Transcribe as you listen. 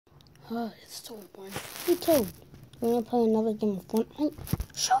Oh, it's so boring. Hey, Toad, you wanna play another game of Fortnite?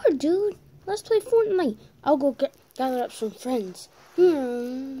 Sure, dude. Let's play Fortnite. I'll go gather up some friends.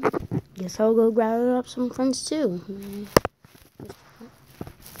 Guess I'll go gather up some friends too.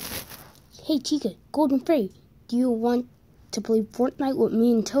 Hey, Chica, Golden Freddy, do you want to play Fortnite with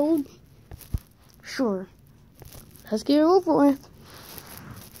me and Toad? Sure. Let's get it over with.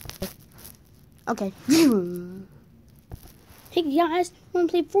 Okay. Hey guys, wanna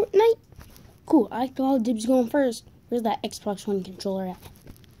play Fortnite? Cool, I thought Dib's going first. Where's that Xbox One controller at?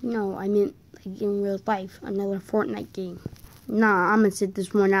 No, I meant like in real life, another Fortnite game. Nah, I'm gonna sit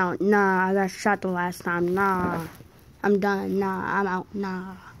this one out. Nah, I got shot the last time. Nah, I'm done. Nah, I'm out.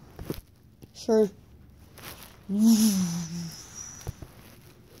 Nah. Sure.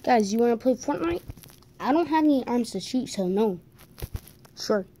 Guys, you wanna play Fortnite? I don't have any arms to shoot, so no.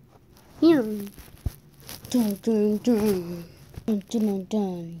 Sure. Here. Dun dun dun. Dun dun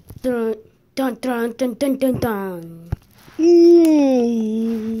dun. Dun dun dun dun dun dun dun.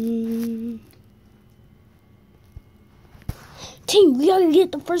 Team, we gotta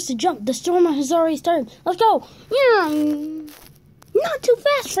get the first to jump. The storm has already started. Let's go. Not too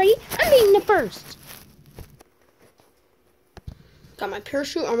fast, Freddy. I'm being the first. Got my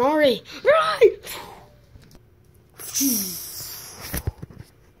parachute. I'm all ready. Right.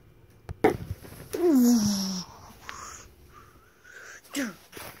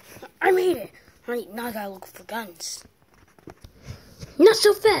 I made it. Alright, now I gotta look for guns. Not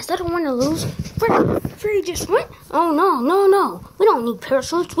so fast. I don't want to lose. Freddy just went. Oh, no. We don't need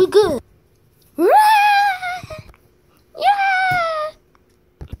parachutes. We good. Yeah!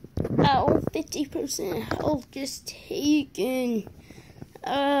 50% health just taken.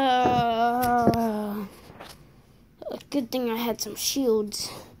 Good thing I had some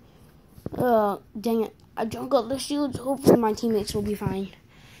shields. Dang it. I drank all the shields. Hopefully my teammates will be fine.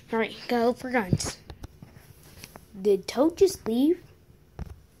 Alright, gotta look for guns. Did Toad just leave?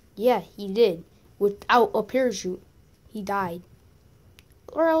 Yeah, he did. Without a parachute. He died.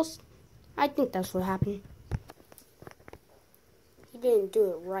 Or else, I think that's what happened. He didn't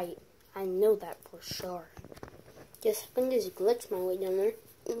do it right. I know that for sure. Guess I can just glitch my way down there.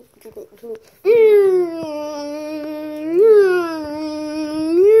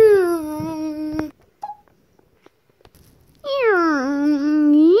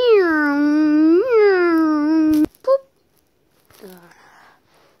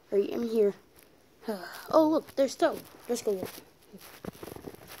 Alright, I'm here. Oh, look, there's Toad. Let's go get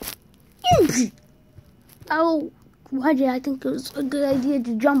it. Oh, why did I think it was a good idea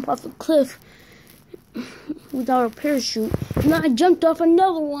to jump off a cliff without a parachute? And then I jumped off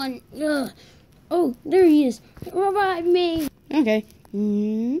another one. Oh, there he is. Revive me. Okay.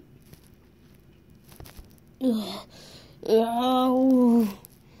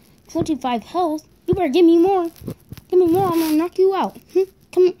 25 health. You better give me more. Give me more. I'm gonna knock you out.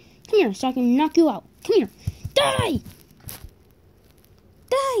 Come here, so I can knock you out. Come here. Die!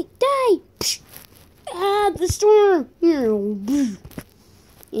 Psh. Ah, the storm.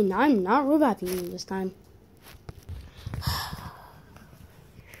 And I'm not reviving you this time.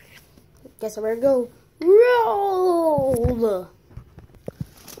 Guess I better go. Roll!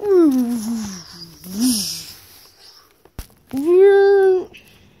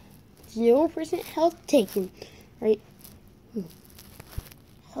 0% health taken. Right?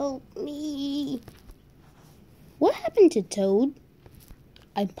 Help me. What happened to Toad?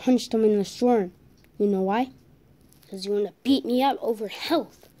 I punched him in the storm. You know why? Because you want to beat me up over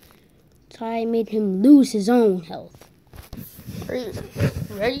health. So I made him lose his own health.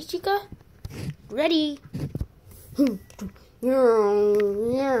 Ready, Chica? Ready. Boop.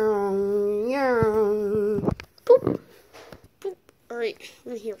 Boop. Alright,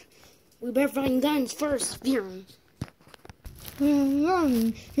 we're here. We better find guns first.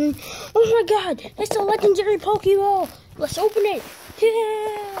 Oh my god, it's a legendary Pokeball. Let's open it.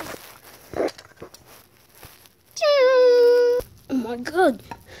 Yeah. Oh my god.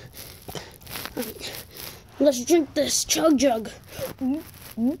 Let's drink this chug jug. Whew,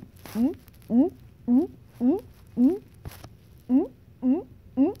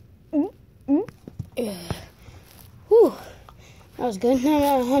 that was good. 9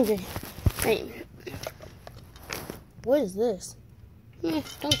 out of 100. Right. What is this? Don't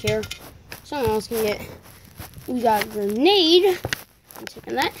care. Someone else can get. We got a grenade. I'm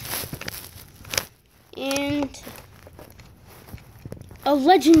taking that. And a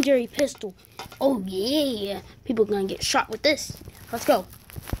legendary pistol. Oh yeah. People gonna get shot with this. Let's go.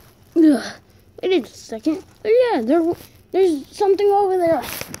 Wait a second. Oh, yeah, there's something over there.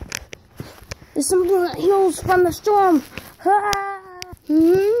 There's something that heals from the storm.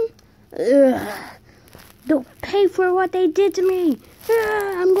 They'll pay for what they did to me.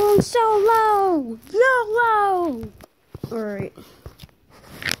 I'm going so low. YOLO. Alright.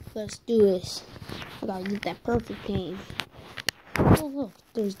 Let's do this. I gotta get that perfect game. Oh, look.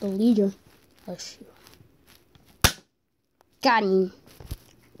 There's the leader. Let's shoot. Got him.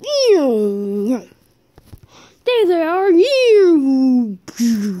 There they are.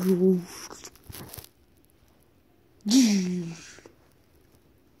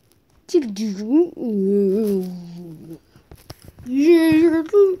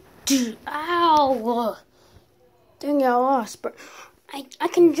 Ow! Dang it, I lost, but I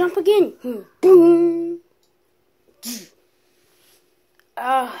can jump again.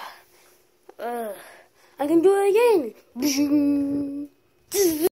 I can do it again.